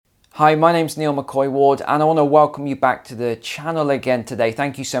Hi, my name's Neil McCoy Ward and I want to welcome you back to the channel again today.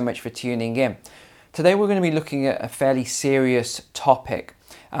 Thank you so much for tuning in. Today we're going to be looking at a fairly serious topic.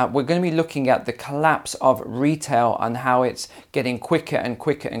 We're going to be looking at the collapse of retail and how it's getting quicker and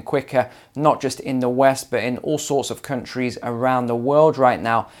quicker and quicker, not just in the West, but in all sorts of countries around the world right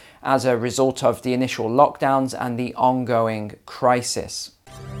now as a result of the initial lockdowns and the ongoing crisis.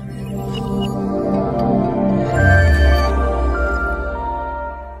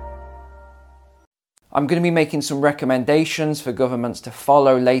 I'm going to be making some recommendations for governments to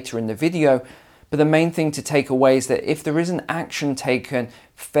follow later in the video, but the main thing to take away is that if there isn't action taken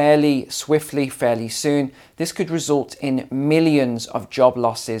fairly swiftly, fairly soon, this could result in millions of job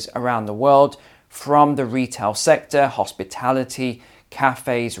losses around the world from the retail sector, hospitality,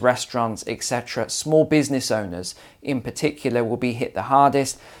 cafes, restaurants, etc. Small business owners in particular will be hit the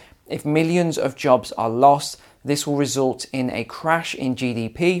hardest. If millions of jobs are lost, this will result in a crash in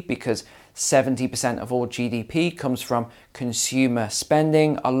GDP because 70% of all GDP comes from consumer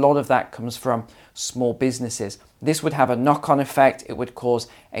spending. A lot of that comes from small businesses. This would have a knock-on effect. It would cause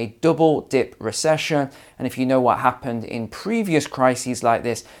a double dip recession. And if you know what happened in previous crises like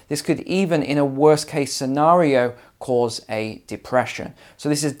this could even, in a worst case scenario, cause a depression. So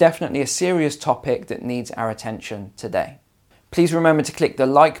this is definitely a serious topic that needs our attention today. Please remember to click the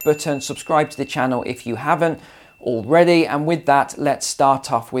like button, subscribe to the channel if you haven't already, and with that, let's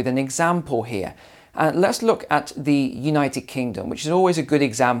start off with an example here. Let's look at the United Kingdom, which is always a good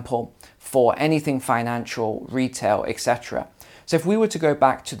example for anything financial, retail, etc. So if we were to go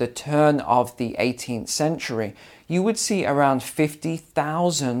back to the turn of the 18th century, you would see around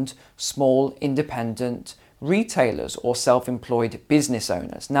 50,000 small independent retailers or self-employed business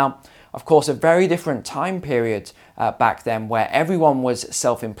owners. Now, of course, a very different time period back then where everyone was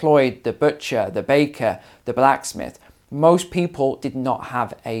self-employed, the butcher, the baker, the blacksmith. Most people did not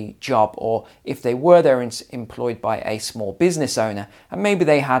have a job, or if they were, they were employed by a small business owner, and maybe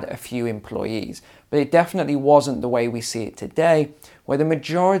they had a few employees. But it definitely wasn't the way we see it today, where the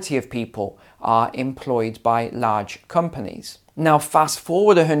majority of people are employed by large companies. Now, fast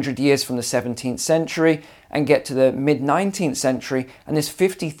forward 100 years from the 17th century and get to the mid-19th century, and this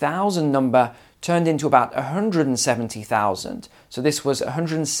 50,000 number turned into about 170,000. So this was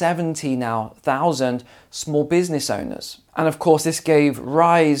 170 now thousand small business owners. And of course, this gave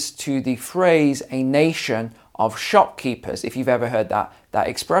rise to the phrase a nation of shopkeepers, if you've ever heard that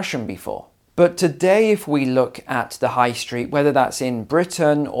expression before. But today, if we look at the high street, whether that's in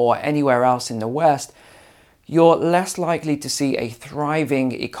Britain or anywhere else in the West, you're less likely to see a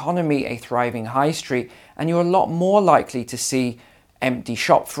thriving economy, a thriving high street, and you're a lot more likely to see empty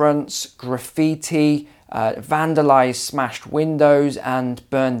shop fronts, graffiti, vandalized, smashed windows, and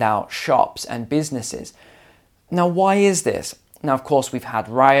burned out shops and businesses. Now, why is this? Now, of course, we've had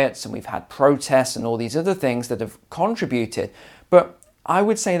riots and we've had protests and all these other things that have contributed, but I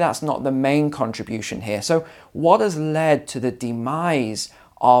would say that's not the main contribution here. So what has led to the demise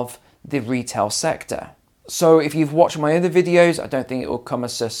of the retail sector? So if you've watched my other videos, I don't think it will come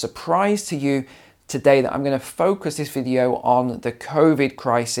as a surprise to you today that I'm going to focus this video on the COVID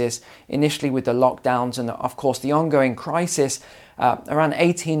crisis, initially with the lockdowns and of course the ongoing crisis. Around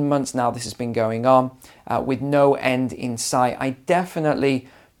 18 months now this has been going on with no end in sight. I definitely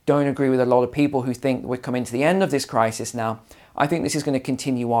don't agree with a lot of people who think we're coming to the end of this crisis now. I think this is going to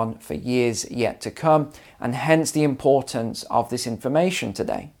continue on for years yet to come, and hence the importance of this information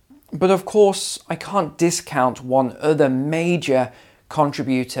today. But of course, I can't discount one other major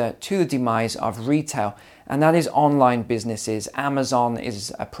contributor to the demise of retail, and that is online businesses. Amazon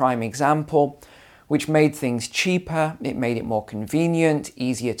is a prime example, which made things cheaper, it made it more convenient,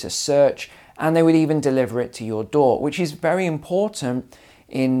 easier to search, and they would even deliver it to your door, which is very important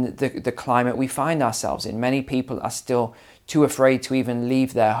in the climate we find ourselves in. Many people are still too afraid to even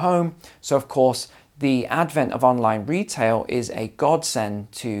leave their home, so of course the advent of online retail is a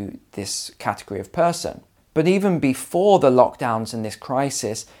godsend to this category of person. But even before the lockdowns and this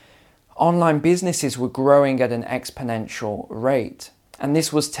crisis, online businesses were growing at an exponential rate. And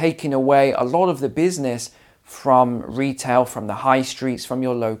this was taking away a lot of the business from retail, from the high streets, from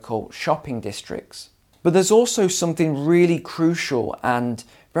your local shopping districts. But there's also something really crucial and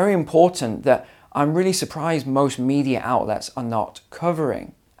very important that I'm really surprised most media outlets are not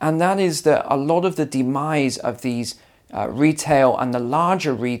covering. And that is that a lot of the demise of these retail and the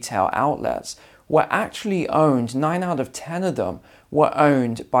larger retail outlets were actually owned, 9 out of 10 of them were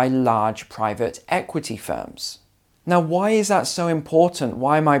owned by large private equity firms. Now, why is that so important?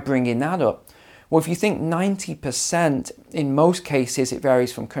 Why am I bringing that up? Well, if you think 90%, in most cases, it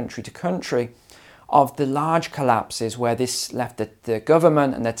varies from country to country, of the large collapses where this left the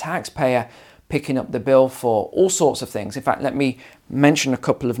government and the taxpayer picking up the bill for all sorts of things. In fact, let me mention a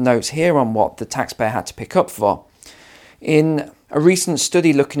couple of notes here on what the taxpayer had to pick up for. In a recent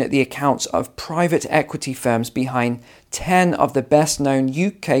study looking at the accounts of private equity firms behind 10 of the best known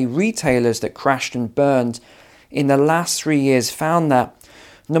UK retailers that crashed and burned in the last 3 years found that,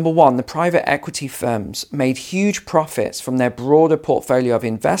 number one, the private equity firms made huge profits from their broader portfolio of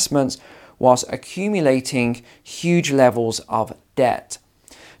investments whilst accumulating huge levels of debt.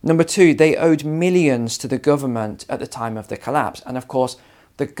 Number two, they owed millions to the government at the time of the collapse. And of course,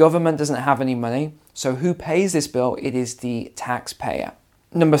 the government doesn't have any money. So who pays this bill? It is the taxpayer.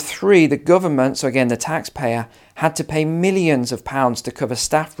 Number three, the government, so again, the taxpayer, had to pay millions of pounds to cover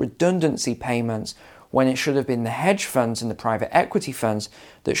staff redundancy payments when it should have been the hedge funds and the private equity funds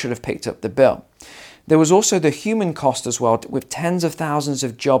that should have picked up the bill. There was also the human cost as well, with tens of thousands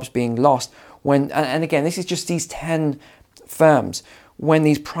of jobs being lost when, and again, this is just these 10 firms, when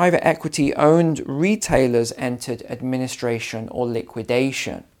these private equity owned retailers entered administration or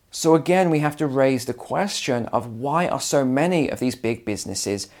liquidation. So again, we have to raise the question of why are so many of these big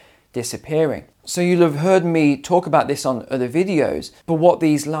businesses disappearing? So you'll have heard me talk about this on other videos, but what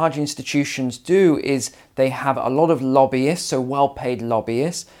these large institutions do is they have a lot of lobbyists, so well-paid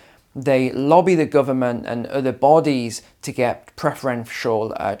lobbyists. They lobby the government and other bodies to get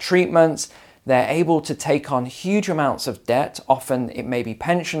preferential treatments. They're able to take on huge amounts of debt. Often it may be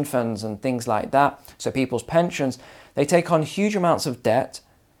pension funds and things like that. So people's pensions, they take on huge amounts of debt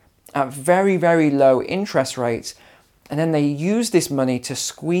at very, very low interest rates. And then they use this money to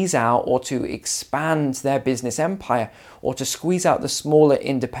squeeze out or to expand their business empire or to squeeze out the smaller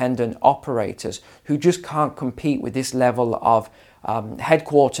independent operators who just can't compete with this level of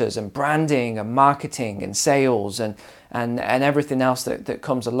headquarters and branding and marketing and sales and everything else that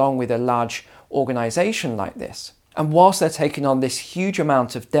comes along with a large organization like this. And whilst they're taking on this huge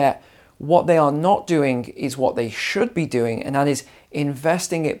amount of debt, what they are not doing is what they should be doing, and that is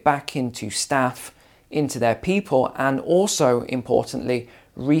investing it back into staff, into their people, and also, importantly,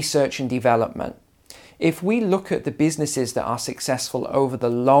 research and development. If we look at the businesses that are successful over the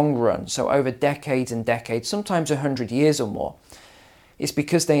long run, so over decades and decades, sometimes 100 years or more, it's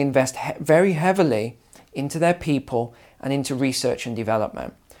because they invest very heavily into their people and into research and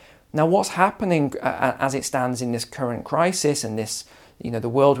development. Now, what's happening as it stands in this current crisis and this, the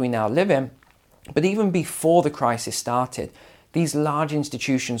world we now live in, but even before the crisis started, these large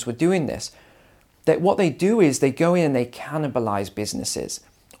institutions were doing this. That what they do is they go in and they cannibalize businesses.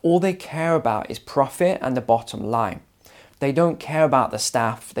 All they care about is profit and the bottom line. They don't care about the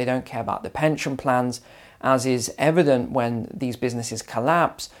staff. They don't care about the pension plans. As is evident when these businesses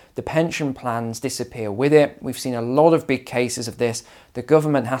collapse, the pension plans disappear with it. We've seen a lot of big cases of this. The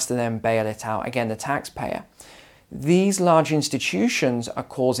government has to then bail it out. Again, the taxpayer. These large institutions are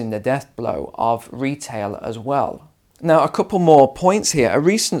causing the death blow of retail as well. Now, a couple more points here. A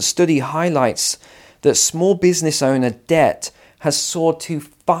recent study highlights that small business owner debt has soared to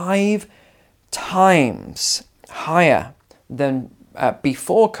 5 times higher than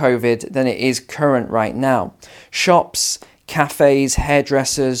before COVID than it is current right now. Shops, cafes,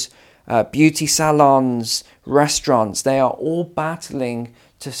 hairdressers, beauty salons, restaurants, they are all battling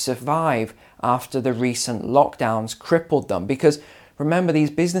to survive after the recent lockdowns crippled them, because remember, these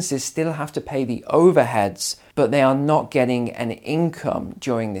businesses still have to pay the overheads, but they are not getting an income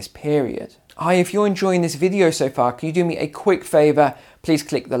during this period. Hi, if you're enjoying this video so far, can you do me a quick favor? Please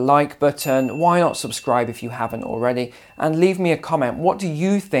click the like button. Why not subscribe if you haven't already? And leave me a comment. What do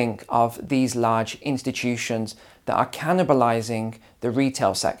you think of these large institutions that are cannibalizing the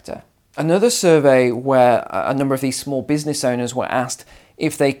retail sector? Another survey where a number of these small business owners were asked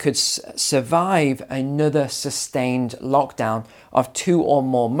if they could survive another sustained lockdown of 2 or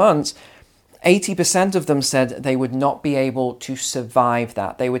more months, 80% of them said they would not be able to survive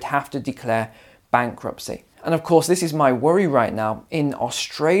that. They would have to declare bankruptcy. And of course, this is my worry right now. In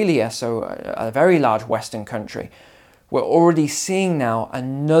Australia, so a very large Western country, we're already seeing now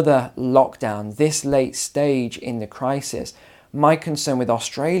another lockdown this late stage in the crisis. My concern with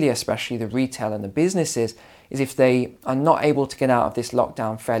Australia, especially the retail and the businesses, is if they are not able to get out of this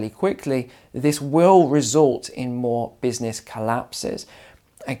lockdown fairly quickly, this will result in more business collapses.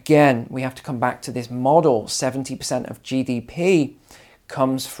 Again, we have to come back to this model. 70% of GDP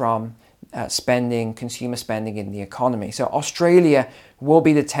comes from spending, consumer spending in the economy. So Australia will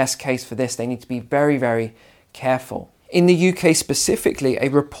be the test case for this. They need to be very, very careful. In the UK specifically, a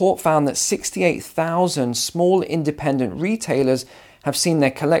report found that 68,000 small independent retailers have seen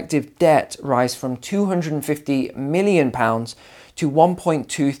their collective debt rise from £250 million to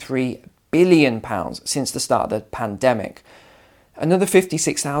 £1.23 billion since the start of the pandemic. Another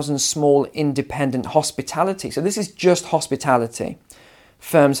 56,000 small independent hospitality, so this is just hospitality,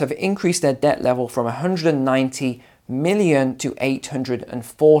 firms have increased their debt level from 190 million to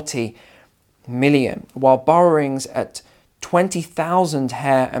 840 million, while borrowings at 20,000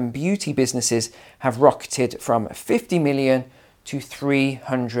 hair and beauty businesses have rocketed from 50 million to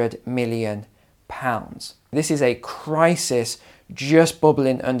 300 million pounds. This is a crisis just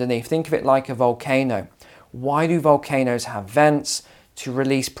bubbling underneath. Think of it like a volcano. Why do volcanoes have vents? To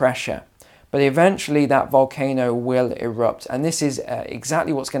release pressure. But eventually that volcano will erupt. And this is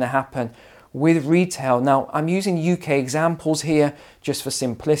exactly what's going to happen with retail. Now, I'm using UK examples here just for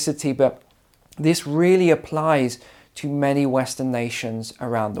simplicity, but this really applies to many Western nations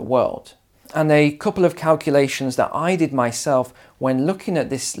around the world. And a couple of calculations that I did myself when looking at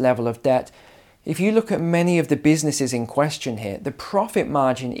this level of debt. If you look at many of the businesses in question here, the profit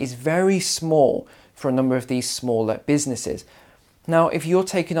margin is very small for a number of these smaller businesses. Now, if you're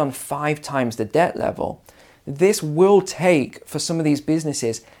taking on 5 times the debt level, this will take for some of these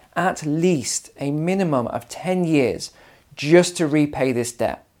businesses at least a minimum of 10 years just to repay this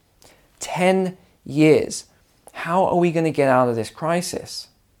debt. 10 years. How are we going to get out of this crisis?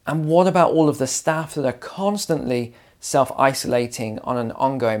 And what about all of the staff that are constantly self-isolating on an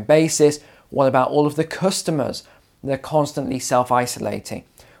ongoing basis? What about all of the customers that are constantly self-isolating?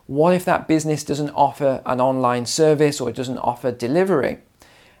 What if that business doesn't offer an online service or it doesn't offer delivery?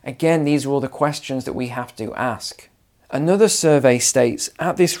 Again, these are all the questions that we have to ask. Another survey states,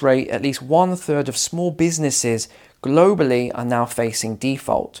 at this rate, at least 1/3 of small businesses globally are now facing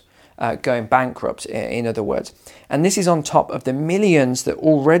default, going bankrupt, in other words. And this is on top of the millions that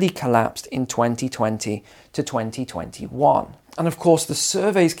already collapsed in 2020 to 2021. And of course, the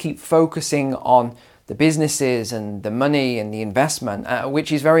surveys keep focusing on the businesses and the money and the investment,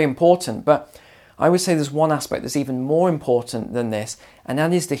 which is very important. But I would say there's one aspect that's even more important than this, and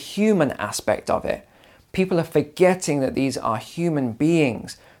that is the human aspect of it. People are forgetting that these are human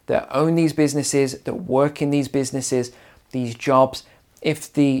beings that own these businesses, that work in these businesses, these jobs.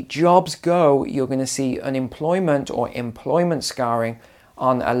 If the jobs go, you're going to see unemployment or employment scarring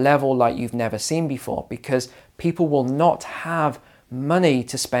on a level like you've never seen before, because people will not have money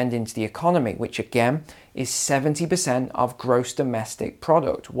to spend into the economy, which again is 70% of gross domestic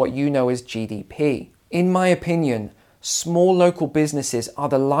product, what you know as GDP. In my opinion, small local businesses are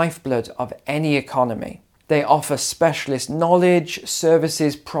the lifeblood of any economy. They offer specialist knowledge,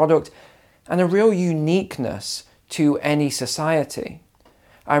 services, product, and a real uniqueness to any society.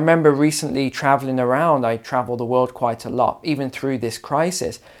 I remember recently traveling around. I travel the world quite a lot, even through this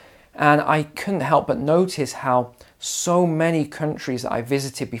crisis, and I couldn't help but notice how so many countries that I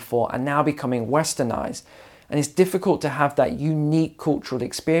visited before are now becoming westernized, and it's difficult to have that unique cultural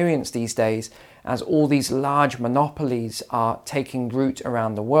experience these days as all these large monopolies are taking root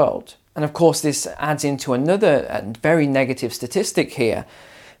around the world. And of course, this adds into another very negative statistic here,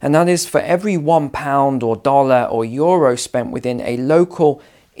 and that is for every £1 or dollar or euro spent within a local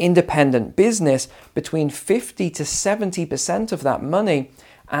independent business, between 50 to 70% of that money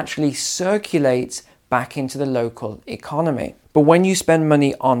actually circulates back into the local economy. But when you spend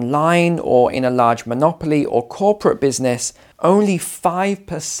money online or in a large monopoly or corporate business, only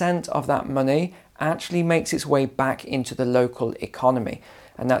 5% of that money actually makes its way back into the local economy.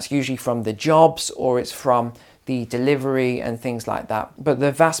 And that's usually from the jobs or it's from the delivery and things like that. But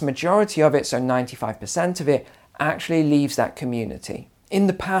the vast majority of it, so 95% of it, actually leaves that community. In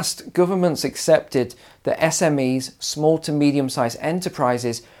the past, governments accepted that SMEs, small to medium-sized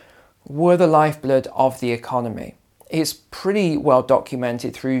enterprises, were the lifeblood of the economy. It's pretty well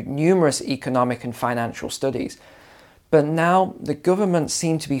documented through numerous economic and financial studies. But now the government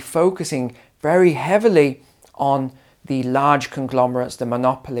seem to be focusing very heavily on the large conglomerates, the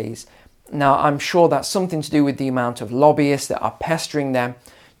monopolies. Now, I'm sure that's something to do with the amount of lobbyists that are pestering them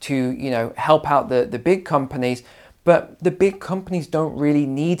to, help out the big companies. But the big companies don't really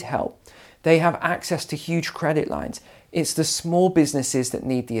need help. They have access to huge credit lines. It's the small businesses that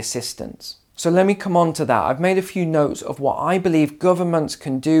need the assistance. So let me come on to that. I've made a few notes of what I believe governments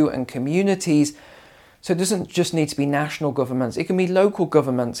can do and communities. So it doesn't just need to be national governments. It can be local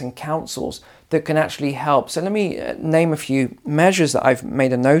governments and councils that can actually help. So let me name a few measures that I've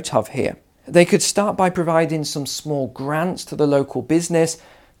made a note of here. They could start by providing some small grants to the local business.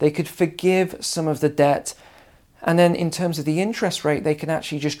 They could forgive some of the debt. And then in terms of the interest rate, they can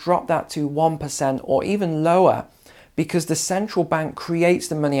actually just drop that to 1% or even lower, because the central bank creates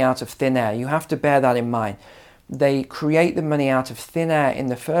the money out of thin air. You have to bear that in mind. They create the money out of thin air in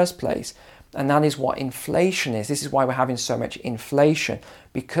the first place, and that is what inflation is. This is why we're having so much inflation,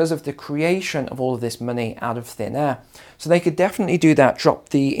 because of the creation of all of this money out of thin air. So they could definitely do that, drop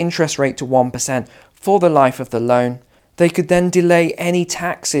the interest rate to 1% for the life of the loan. They could then delay any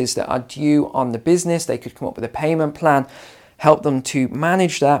taxes that are due on the business. They could come up with a payment plan, help them to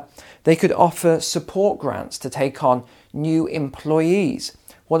manage that. They could offer support grants to take on new employees.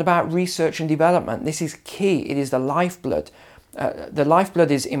 What about research and development? This is key. It is the lifeblood. The lifeblood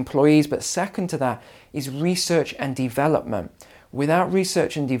is employees, but second to that is research and development. Without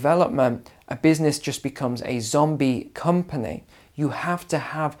research and development, a business just becomes a zombie company. You have to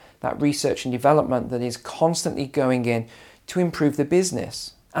have that research and development that is constantly going in to improve the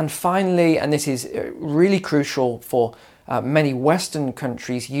business. And finally, and this is really crucial for many Western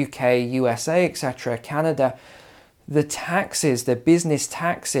countries, UK, USA, etc., Canada, the taxes, the business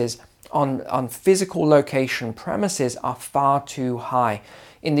taxes on physical location premises are far too high.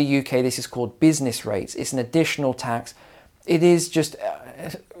 In the UK, this is called business rates. It's an additional tax. It is just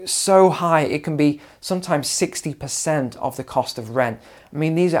so high. It can be sometimes 60% of the cost of rent. I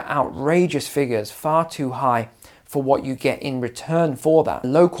mean, these are outrageous figures, far too high for what you get in return for that.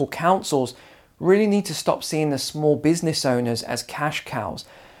 Local councils really need to stop seeing the small business owners as cash cows,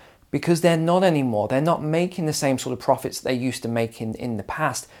 because they're not anymore. They're not making the same sort of profits they used to make in the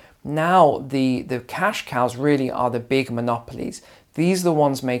past. Now the cash cows really are the big monopolies. These are the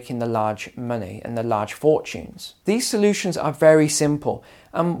ones making the large money and the large fortunes. These solutions are very simple,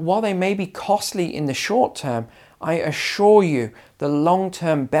 and while they may be costly in the short term, I assure you the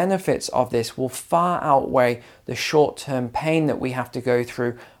long-term benefits of this will far outweigh the short-term pain that we have to go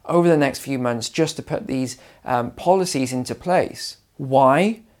through over the next few months just to put these policies into place.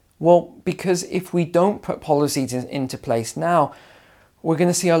 Why? Well, because if we don't put policies into place now, we're going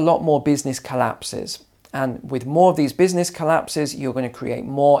to see a lot more business collapses. And with more of these business collapses, you're going to create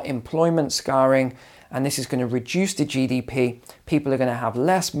more employment scarring, and this is going to reduce the GDP. People are going to have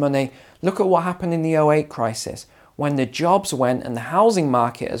less money. Look at what happened in the 2008 crisis. When the jobs went and the housing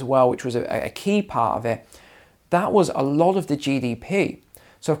market as well, which was a key part of it, that was a lot of the GDP.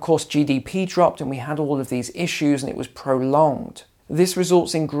 So of course GDP dropped and we had all of these issues and it was prolonged. This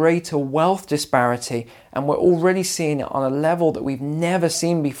results in greater wealth disparity, and we're already seeing it on a level that we've never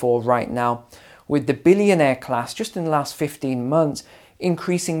seen before right now, with the billionaire class just in the last 15 months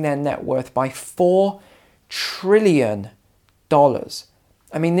increasing their net worth by $4 trillion.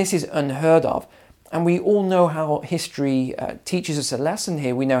 I mean, this is unheard of. And we all know how history teaches us a lesson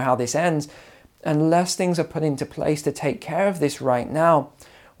here. We know how this ends. Unless things are put into place to take care of this right now,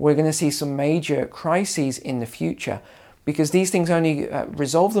 we're going to see some major crises in the future, because these things only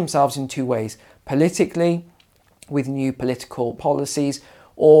resolve themselves in two ways: politically, with new political policies,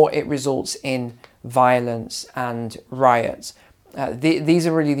 or it results in violence and riots. These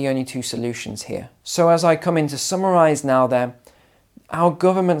are really the only two solutions here. So as I come in to summarize now then, our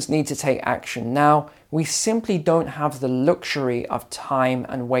governments need to take action now. We simply don't have the luxury of time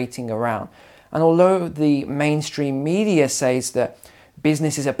and waiting around. And although the mainstream media says that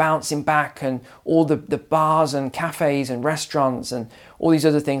businesses are bouncing back and all the bars and cafes and restaurants and all these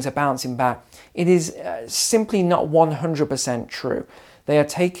other things are bouncing back, it is simply not 100% true. They are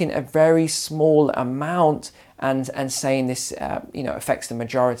taking a very small amount and saying this affects the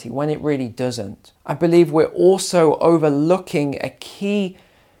majority, when it really doesn't. I believe we're also overlooking a key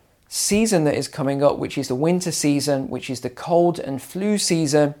season that is coming up, which is the winter season, which is the cold and flu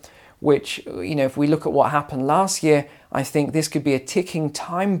season, which, if we look at what happened last year, I think this could be a ticking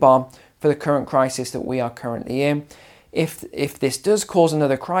time bomb for the current crisis that we are currently in. If this does cause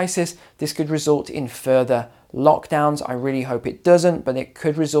another crisis, this could result in further lockdowns. I really hope it doesn't, but it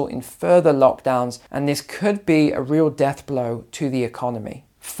could result in further lockdowns, and this could be a real death blow to the economy.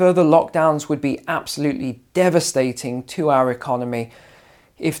 Further lockdowns would be absolutely devastating to our economy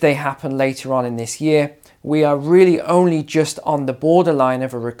if they happen later on in this year. We are really only just on the borderline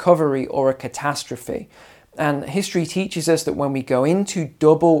of a recovery or a catastrophe. And history teaches us that when we go into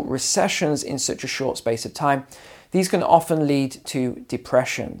double recessions in such a short space of time, these can often lead to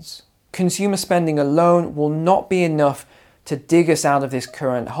depressions. Consumer spending alone will not be enough to dig us out of this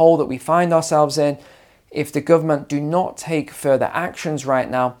current hole that we find ourselves in. If the government do not take further actions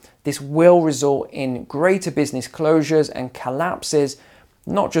right now, this will result in greater business closures and collapses,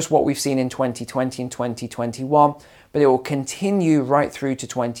 not just what we've seen in 2020 and 2021, but it will continue right through to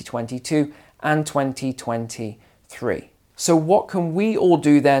 2022 and 2023. So what can we all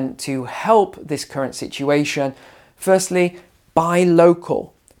do then to help this current situation? Firstly, buy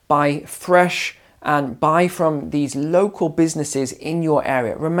local, buy fresh, and buy from these local businesses in your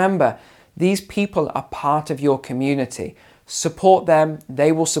area. Remember, these people are part of your community. Support them,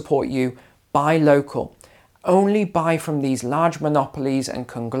 they will support you. Buy local. Only buy from these large monopolies and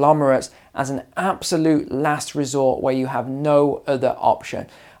conglomerates as an absolute last resort where you have no other option.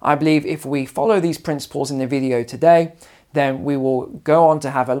 I believe if we follow these principles in the video today, then we will go on to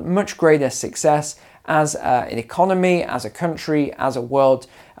have a much greater success as an economy, as a country, as a world.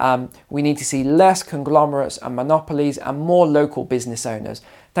 We need to see less conglomerates and monopolies and more local business owners.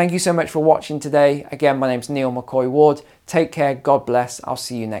 Thank you so much for watching today. Again, my name's Neil McCoy Ward. Take care, God bless. I'll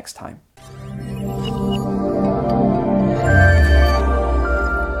see you next time.